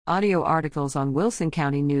Audio articles on Wilson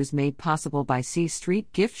County News made possible by C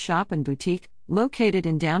Street Gift Shop and Boutique, located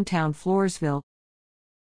in downtown Floresville.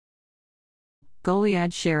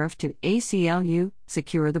 Goliad Sheriff to ACLU,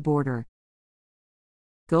 secure the border.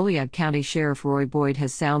 Goliad County Sheriff Roy Boyd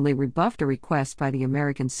has soundly rebuffed a request by the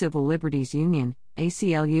American Civil Liberties Union,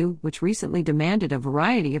 ACLU, which recently demanded a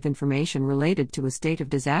variety of information related to a state of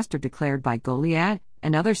disaster declared by Goliad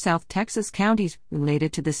and other South Texas counties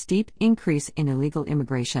related to the steep increase in illegal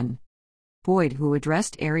immigration. Boyd, who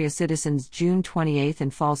addressed area citizens June 28 in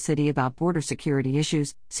Falls City about border security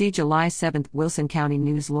issues, see July 7 Wilson County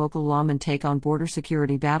News. Local lawmen take on border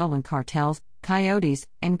security battle and cartels, coyotes,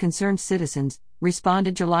 and concerned citizens,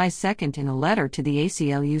 responded July 2 in a letter to the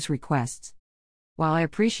ACLU's requests. While I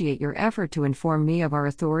appreciate your effort to inform me of our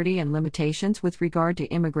authority and limitations with regard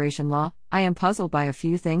to immigration law, I am puzzled by a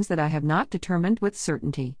few things that I have not determined with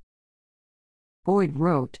certainty. Boyd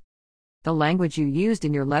wrote, "The language you used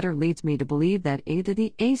in your letter leads me to believe that either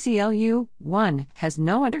the ACLU, 1, has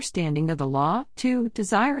no understanding of the law, 2,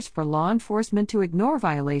 desires for law enforcement to ignore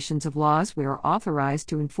violations of laws we are authorized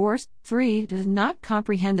to enforce, 3, does not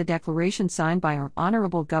comprehend the declaration signed by our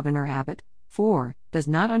Honorable Governor Abbott, 4, does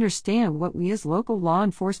not understand what we as local law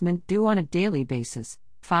enforcement do on a daily basis,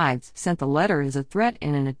 5, sent the letter as a threat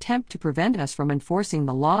in an attempt to prevent us from enforcing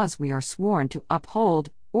the laws we are sworn to uphold,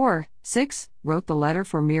 or 6, wrote the letter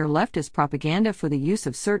for mere leftist propaganda for the use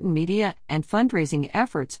of certain media and fundraising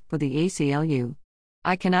efforts for the ACLU.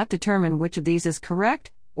 I cannot determine which of these is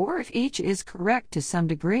correct, or if each is correct to some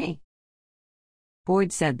degree."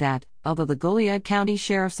 Boyd said that, although the Goliad County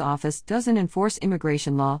Sheriff's Office doesn't enforce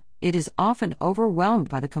immigration law, it is often overwhelmed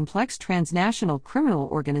by the complex transnational criminal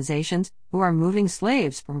organizations who are moving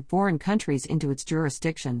slaves from foreign countries into its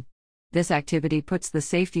jurisdiction. This activity puts the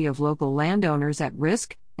safety of local landowners at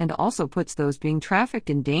risk, and also puts those being trafficked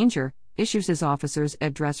in danger. Issues his officers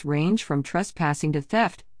address range from trespassing to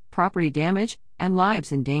theft, property damage, and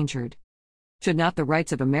lives endangered. Should not the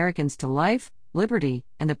rights of Americans to life, liberty,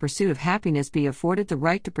 and the pursuit of happiness be afforded the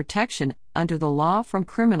right to protection under the law from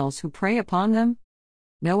criminals who prey upon them?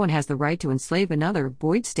 No one has the right to enslave another,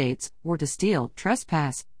 Boyd states, or to steal,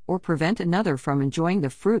 trespass, or prevent another from enjoying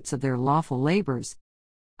the fruits of their lawful labors.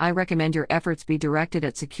 I recommend your efforts be directed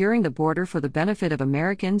at securing the border for the benefit of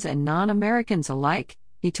Americans and non-Americans alike,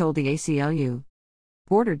 he told the ACLU.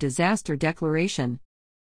 Border Disaster Declaration.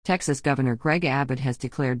 Texas Governor Greg Abbott has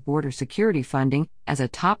declared border security funding as a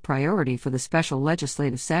top priority for the special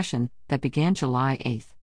legislative session that began July 8.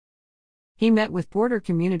 He met with border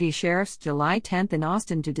community sheriffs July 10 in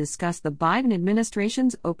Austin to discuss the Biden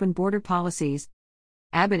administration's open border policies.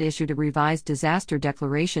 Abbott issued a revised disaster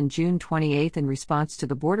declaration June 28 in response to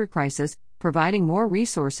the border crisis, providing more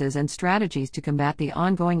resources and strategies to combat the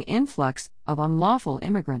ongoing influx of unlawful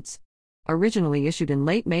immigrants. Originally issued in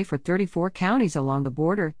late May for 34 counties along the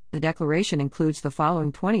border, the declaration includes the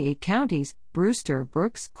following 28 counties: Brewster,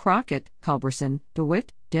 Brooks, Crockett, Culberson,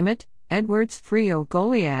 DeWitt, Dimmitt, Edwards, Frio,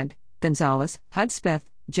 Goliad, Gonzales, Hudspeth,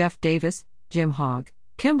 Jeff Davis, Jim Hogg,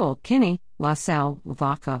 Kimball, Kinney, LaSalle,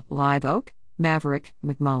 Lavaca, Live Oak, Maverick,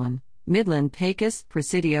 McMullen, Midland, Pecos,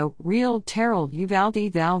 Presidio, Real, Terrell,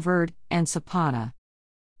 Uvalde, Valverde, and Zapata.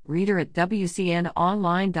 Reader at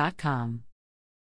WCNonline.com.